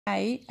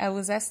Hi, I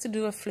was asked to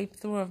do a flip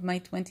through of my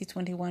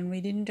 2021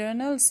 reading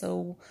journal,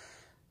 so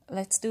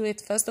let's do it.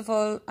 First of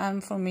all,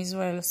 I'm from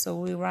Israel, so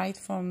we write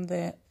from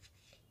the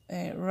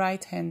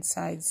right hand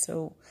side,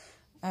 so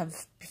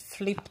I've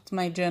flipped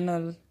my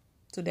journal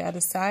to the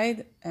other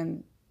side,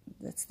 and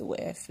that's the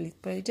way I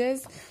flip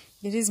pages.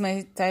 This is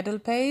my title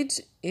page.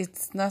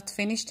 It's not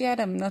finished yet.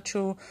 I'm not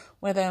sure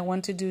whether I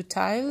want to do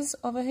tiles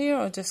over here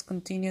or just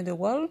continue the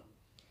wall.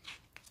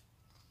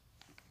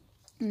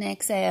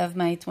 Next, I have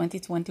my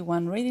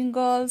 2021 reading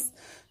goals.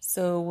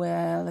 So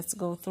let's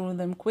go through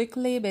them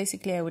quickly.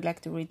 Basically, I would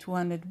like to read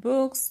 200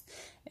 books.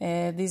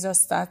 These are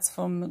stats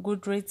from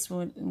Goodreads.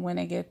 When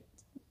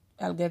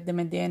I'll get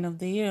them at the end of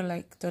the year,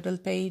 like total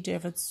page,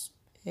 average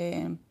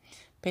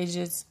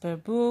pages per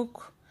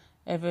book,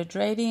 average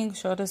rating,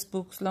 shortest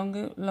books,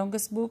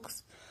 longest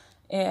books.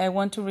 I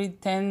want to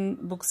read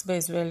 10 books by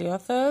Israeli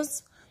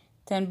authors,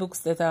 10 books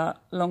that are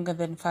longer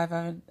than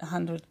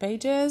 500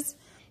 pages.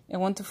 I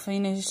want to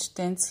finish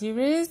 10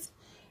 series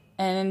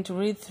and to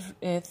read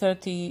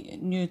 30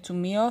 new to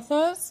me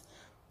authors,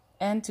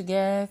 and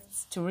to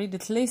read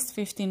at least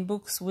 15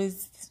 books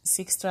with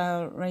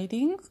 6-star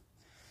ratings.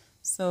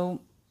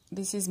 So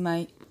this is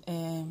my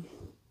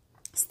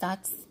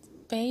stats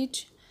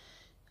page.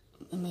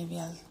 Maybe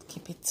I'll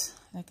keep it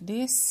like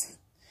this.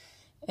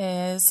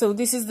 So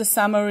this is the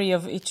summary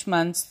of each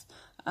month.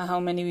 How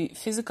many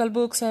physical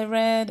books I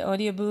read,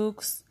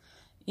 audiobooks,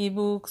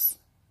 ebooks,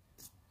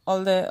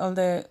 all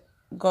the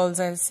goals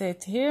I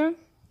set here.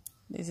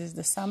 This is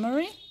the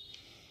summary.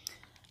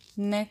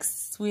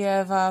 Next, we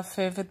have our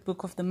favorite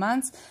book of the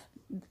month.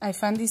 I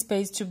find this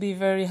page to be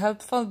very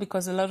helpful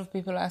because a lot of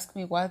people ask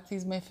me what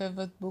is my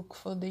favorite book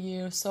for the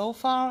year so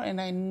far,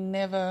 and I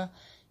never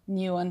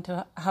knew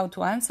how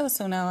to answer.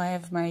 So now I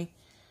have my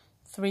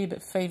 3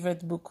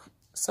 favorite book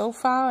so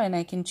far, and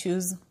I can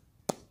choose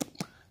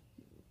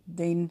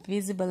The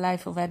Invisible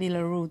Life of Addie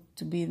LaRue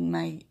to be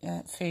my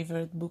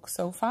favorite book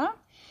so far.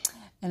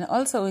 And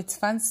also, it's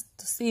fun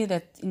to see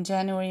that in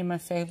January, my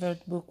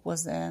favorite book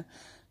was a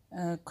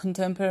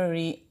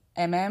contemporary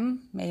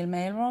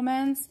male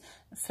romance.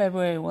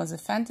 February was a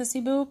fantasy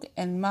book,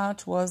 and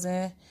March was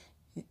a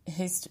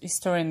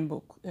historian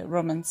book, a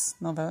romance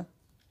novel.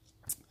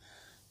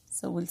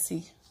 So we'll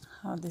see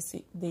how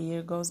the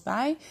year goes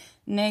by.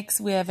 Next,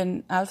 we have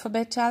an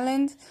alphabet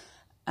challenge.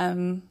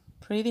 I'm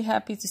pretty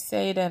happy to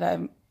say that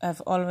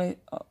I've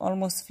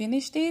almost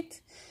finished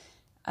it.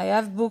 I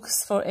have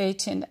books for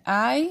H and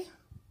I,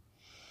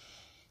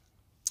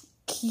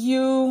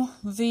 Q,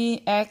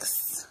 V,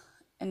 X,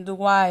 and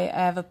Y. I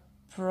have a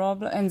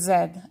problem, and Z.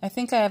 I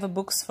think I have a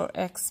books for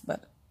X,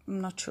 but I'm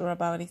not sure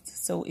about it.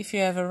 So if you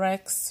have a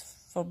Rex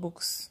for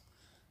books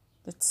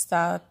that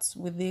start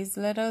with these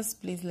letters,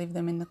 please leave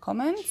them in the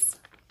comments.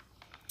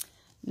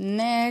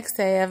 Next,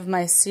 I have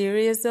my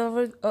series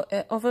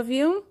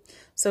overview.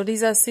 So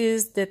these are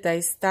series that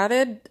I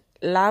started,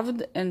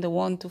 loved, and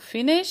want to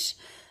finish.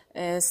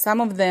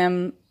 Some of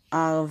them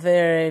are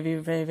very,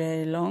 very,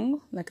 very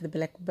long, like the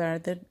Black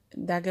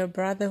Dagger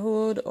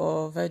Brotherhood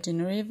or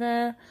Virgin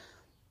River.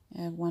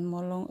 I have one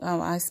more long,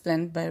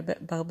 Iceland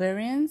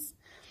Barbarians.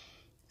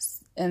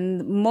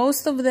 And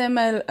most of them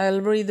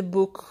I'll read a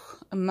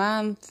book a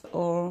month,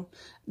 or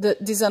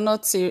these are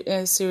not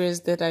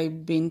series that I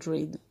binge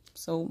read.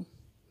 So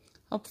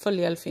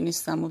hopefully I'll finish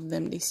some of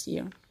them this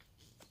year.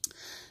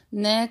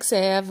 Next,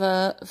 I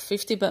have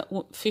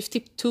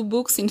 52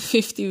 books in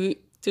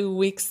 52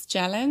 weeks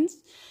challenge.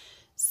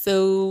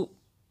 So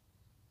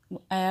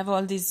I have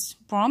all these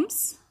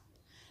prompts,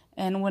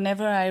 and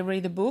whenever I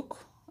read a book,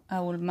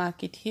 I will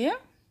mark it here,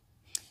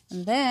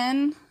 and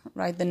then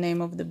write the name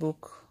of the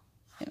book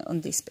on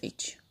this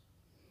page.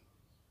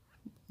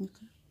 Okay.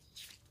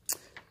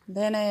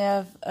 Then I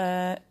have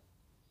a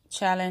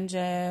challenge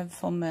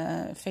from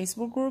a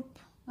Facebook group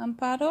I'm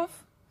part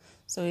of.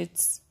 So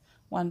it's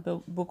one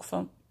book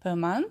per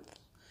month.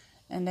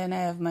 And then I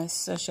have my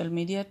social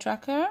media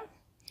tracker.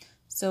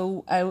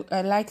 So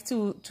I like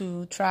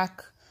to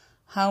track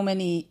how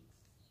many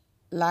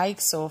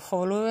likes or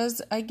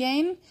followers I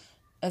gain,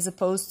 as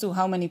opposed to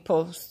how many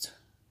posts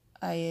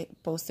I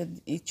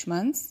posted each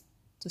month,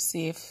 to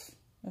see if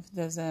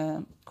there's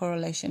a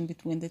correlation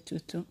between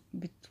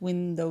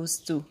between those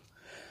two.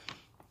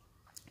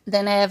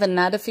 Then I have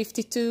another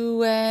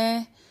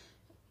 52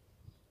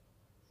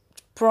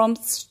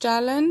 prompts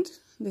challenge.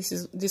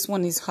 This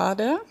one is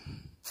harder,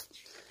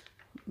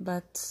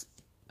 but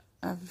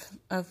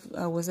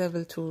I was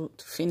able to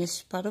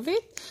finish part of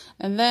it.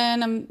 And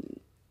then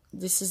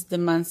this is the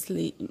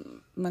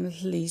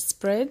monthly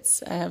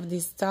spreads. I have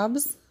these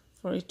tabs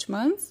for each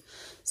month.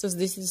 So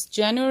this is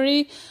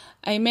January.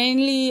 I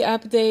mainly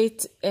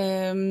update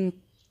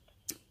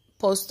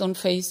posts on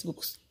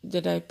Facebook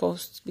that I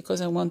post, because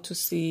I want to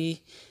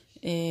see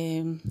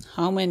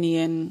how many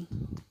and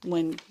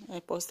when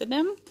I posted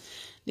them.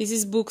 This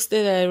is books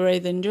that I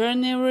read in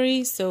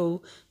January.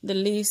 So the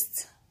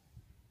list,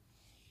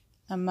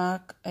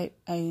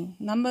 I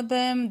number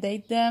them,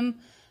 date them,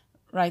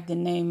 write the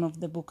name of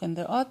the book and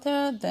the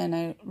author. Then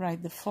I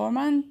write the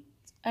format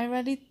I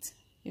read it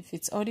if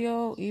it's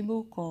audio,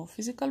 ebook, or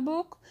physical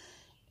book,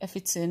 if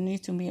it's a new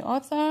to me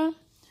author,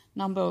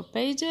 number of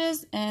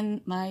pages,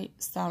 and my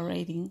star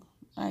rating.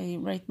 I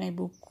rate my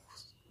book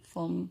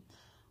from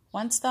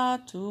 1 star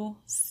to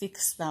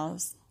 6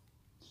 stars.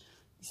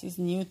 This is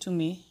new to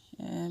me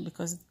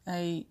because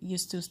I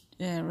used to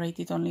rate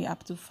it only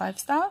up to 5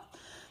 stars.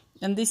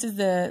 And this is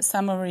the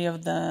summary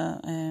of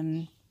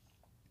the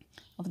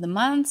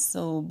month.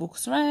 So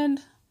books read,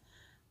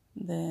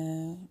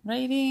 the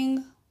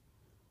rating,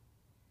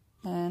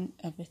 and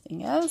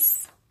everything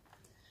else.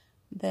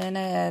 Then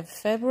I have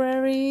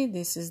February.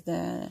 This is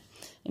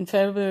in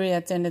February I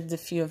attended a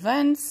few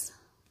events.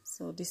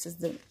 So this is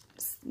the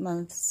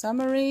month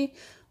summary.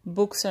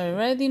 Books I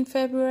read in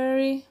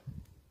February.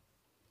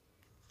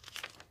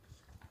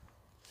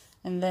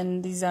 And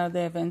then these are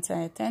the events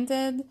I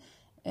attended.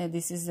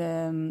 This is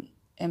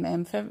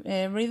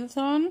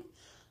readathon.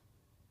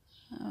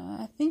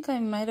 I think I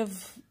might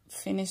have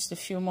finished a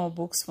few more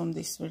books from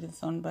this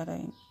readathon, but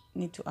I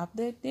need to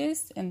update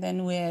this. And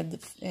then we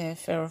had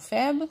Fair of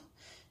Feb,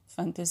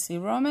 fantasy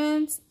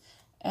romance,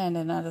 and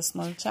another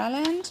small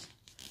challenge.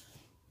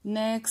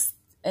 Next,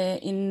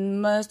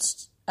 in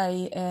March,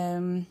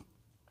 I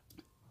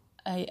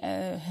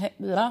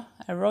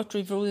wrote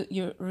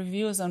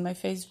reviews on my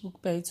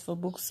Facebook page for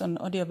books on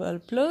Audible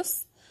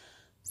Plus.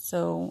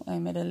 So I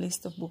made a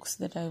list of books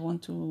that I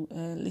want to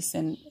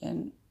listen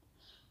and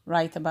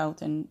write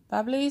about and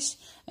publish.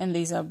 And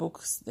these are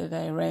books that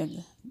I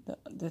read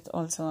that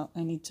also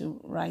I need to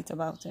write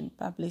about and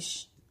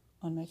publish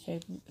on my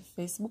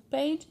Facebook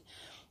page.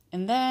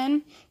 And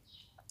then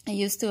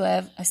I still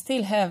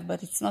have,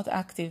 but it's not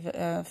active,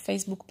 a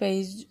Facebook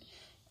page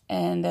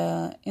and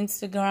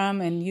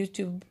Instagram and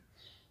YouTube.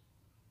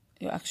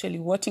 You're actually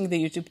watching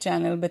the YouTube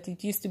channel, but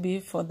it used to be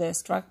for the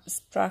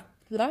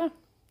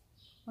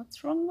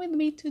what's wrong with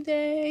me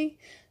today?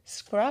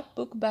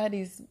 Scrapbook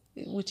Buddies,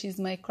 which is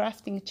my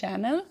crafting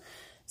channel.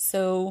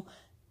 So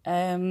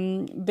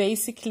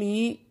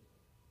basically,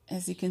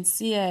 as you can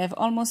see, I have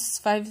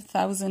almost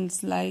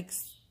 5,000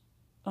 likes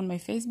on my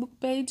Facebook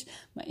page.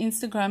 My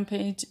Instagram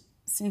page,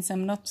 since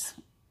I'm not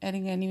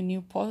adding any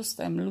new posts,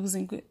 I'm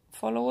losing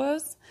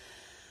followers.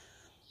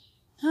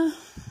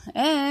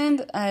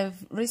 And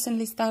I've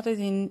recently started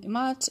in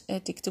March a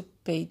TikTok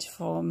page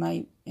for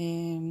my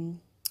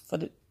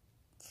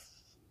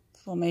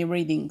for my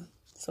reading,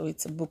 so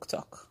it's a book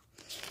talk.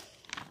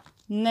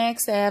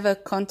 Next, I have a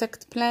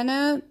contact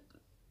planner.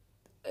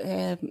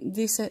 In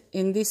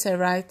this I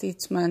write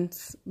each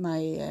month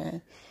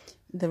the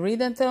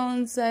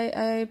readathons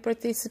I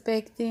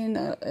participate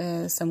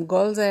in, some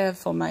goals I have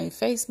for my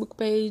Facebook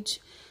page,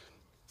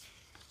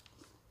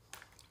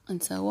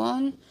 and so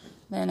on.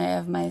 Then I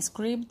have my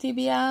Scribd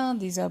TBR.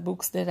 These are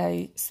books that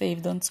I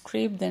saved on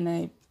Scribd and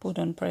I put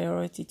on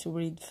priority to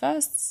read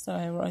first. So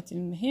I wrote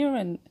in here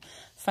and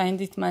find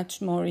it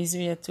much more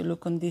easier to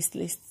look on this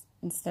list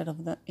instead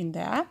of in the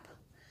app.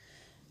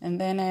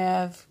 And then I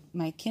have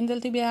my Kindle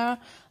TBR.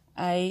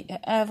 I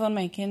have on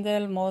my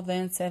Kindle more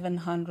than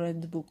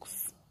 700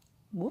 books.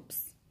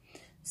 Whoops.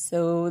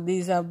 So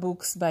these are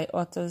books by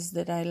authors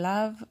that I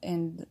love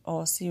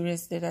or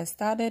series that I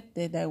started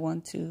that I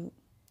want to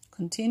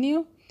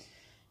continue.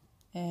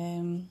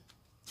 Then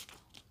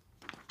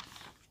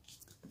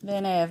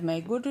I have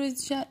my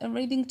Goodreads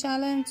reading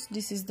challenge.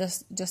 This is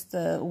just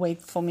a way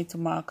for me to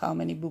mark how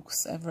many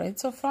books I've read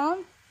so far,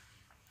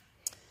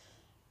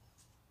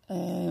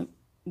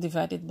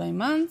 divided by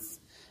months.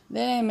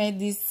 Then I made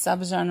this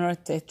subgenre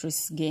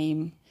Tetris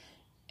game,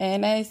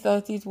 and I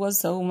thought it was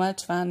so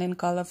much fun and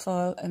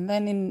colorful. And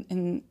then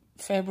in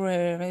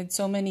February I read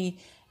so many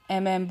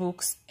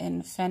books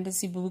and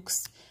fantasy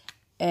books,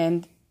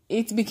 and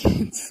it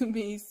began to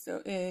be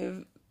so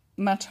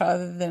much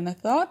harder than I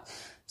thought.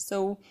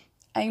 So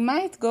I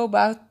might go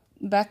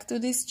back to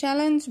this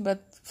challenge,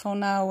 but for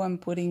now I'm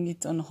putting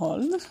it on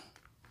hold.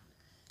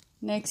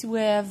 Next we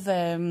have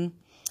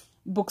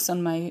books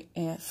on my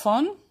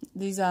phone.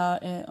 These are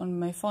on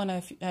my phone.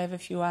 I have a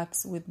few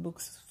apps with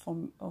books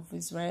of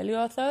Israeli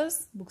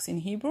authors, books in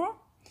Hebrew.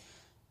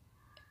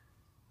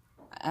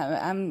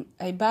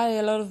 I buy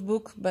a lot of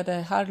books, but I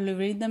hardly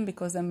read them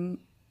because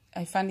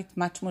I find it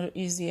much more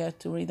easier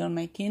to read on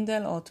my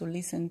Kindle or to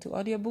listen to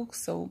audiobooks.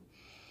 So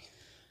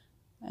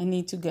I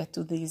need to get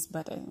to these.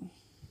 But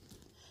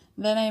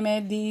then I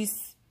made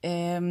this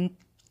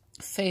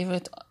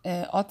favorite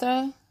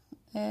author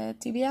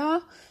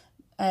TBR.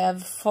 I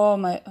have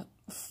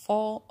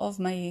four of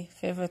my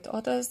favorite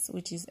authors,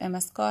 which is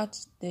Emma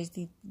Scott,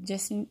 Daisy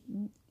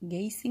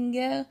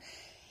Gaysinger,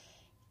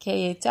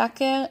 K.A.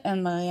 Tucker,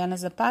 and Mariana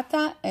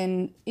Zapata,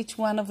 and each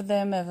one of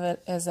them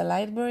has a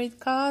library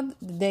card.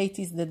 The date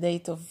is the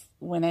date of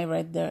when I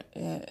read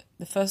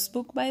the first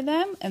book by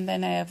them, and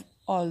then I have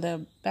all their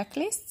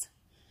backlists,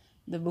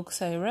 the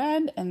books I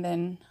read, and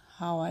then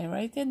how I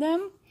rated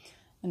them.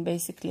 And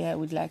basically I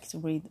would like to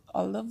read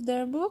all of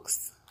their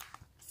books.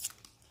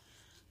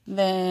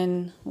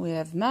 Then we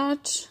have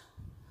March,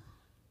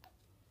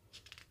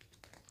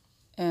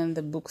 and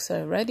the books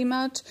I read in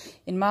March.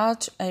 In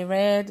March I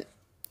read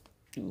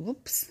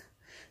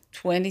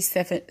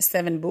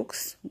 27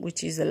 books,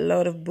 which is a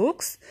lot of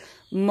books,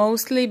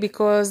 mostly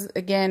because,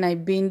 again, I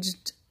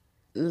binged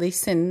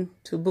listen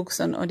to books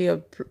on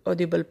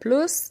Audible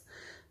Plus,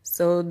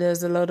 so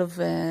there's a lot of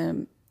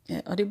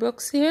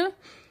audiobooks here.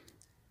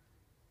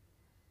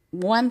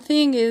 One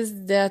thing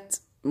is that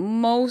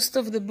most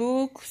of the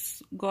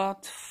books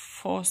got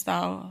 4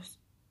 stars,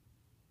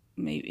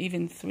 maybe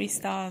even 3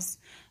 stars.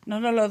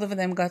 Not a lot of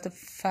them got a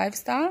 5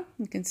 star.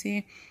 You can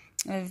see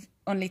I've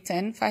only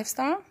 10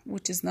 5-star,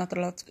 which is not a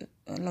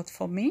lot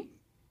for me,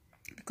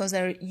 because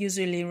I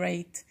usually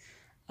rate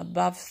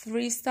above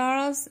 3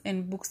 stars,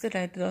 and books that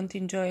I don't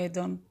enjoy, I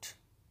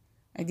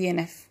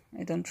DNF.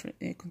 I don't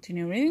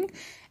continue reading,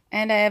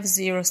 and I have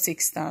 0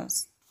 6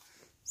 stars,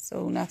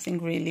 so nothing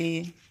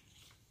really.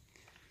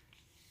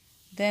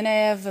 Then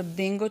I have a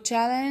bingo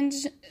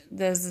challenge.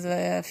 There's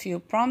a few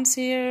prompts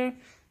here: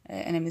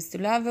 enemies to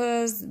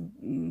lovers,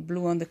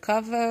 blue on the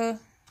cover.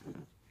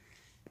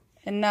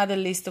 Another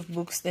list of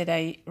books that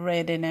I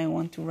read and I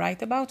want to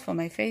write about for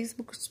my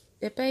Facebook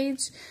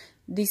page.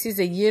 This is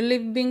a yearly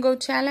bingo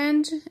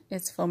challenge.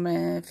 It's from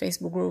a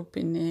Facebook group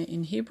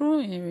in Hebrew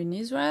here in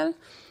Israel.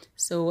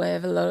 So I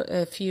have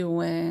a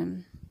few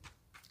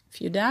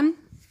done.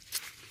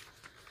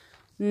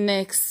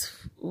 Next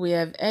we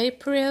have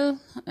April.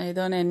 I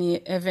don't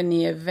have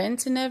any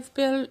events in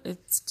April.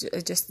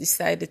 I just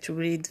decided to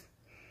read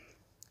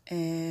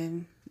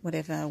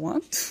whatever I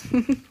want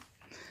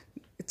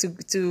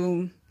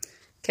to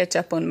catch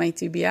up on my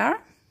TBR.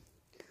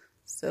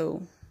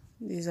 So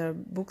these are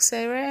books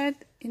I read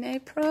in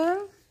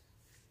April.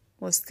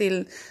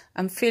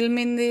 I'm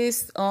filming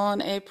this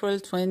on April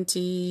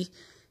 25th,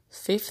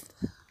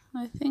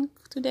 I think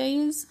today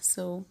is.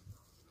 So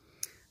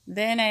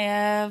then I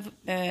have,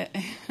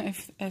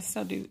 I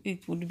thought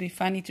it would be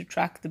funny to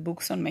track the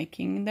books on my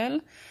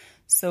Kindle.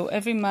 So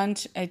every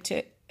month I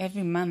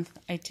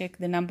check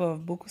the number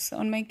of books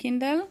on my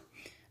Kindle,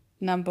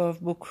 number of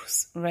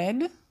books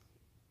read,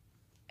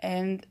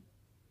 and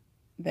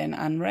then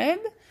unread,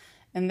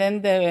 and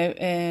then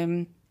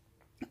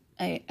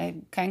I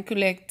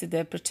calculate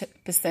the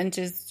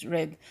percentage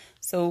read.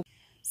 So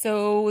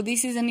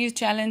this is a new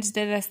challenge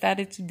that I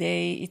started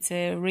today. It's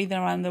a Read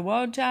Around the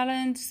World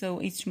challenge.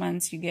 So each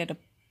month you get a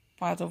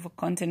part of a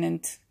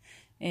continent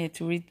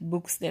to read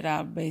books that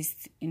are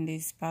based in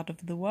this part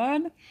of the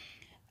world.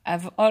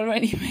 I've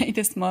already made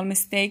a small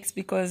mistakes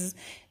because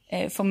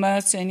for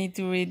March I need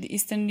to read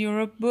Eastern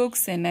Europe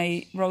books, and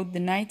I wrote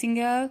The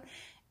Nightingale,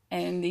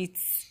 and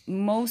it's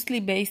mostly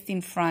based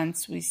in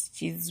France,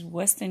 which is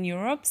Western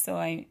Europe, so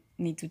I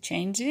need to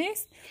change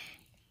this.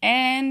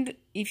 And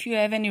if you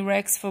have any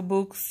recs for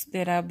books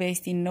that are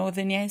based in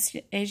Northern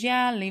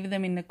Asia, leave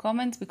them in the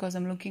comments, because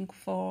I'm looking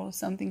for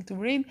something to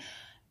read.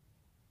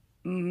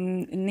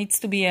 It needs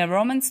to be a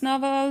romance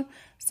novel,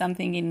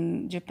 something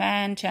in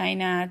Japan,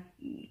 China,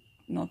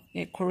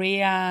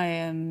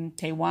 Korea,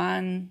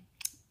 Taiwan,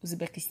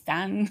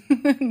 Uzbekistan,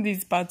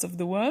 these parts of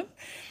the world.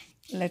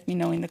 Let me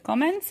know in the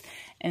comments.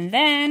 And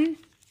then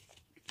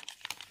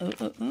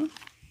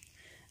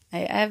I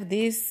have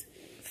this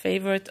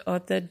favorite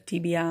author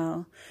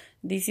TBR.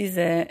 This is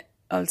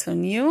also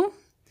new.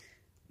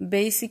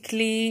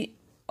 Basically,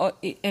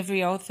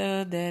 every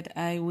author that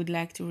I would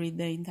like to read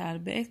the entire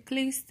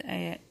backlist,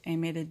 I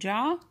made a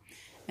jar,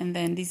 and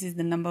then this is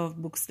the number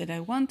of books that I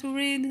want to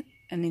read,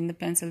 and in the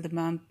pencil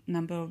the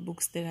number of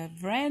books that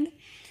I've read.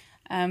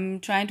 I'm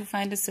trying to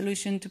find a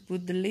solution to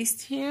put the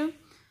list here.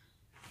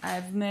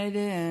 I've made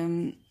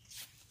a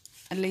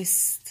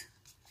list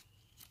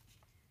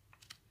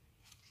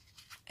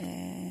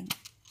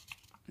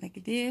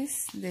like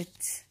this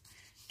that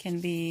can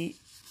be,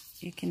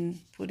 you can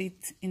put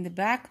it in the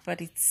back,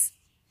 but it's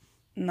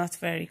not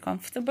very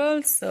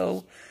comfortable,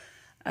 so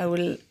I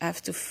will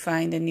have to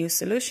find a new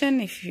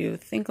solution. If you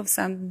think of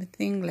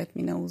something, let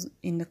me know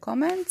in the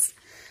comments.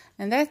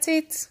 And that's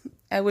it.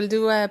 I will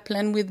do a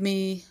plan with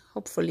me,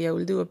 hopefully I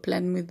will do a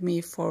plan with me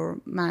for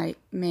my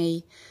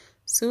May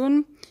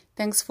soon.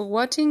 Thanks for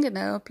watching, and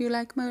I hope you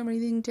like my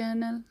reading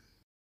journal.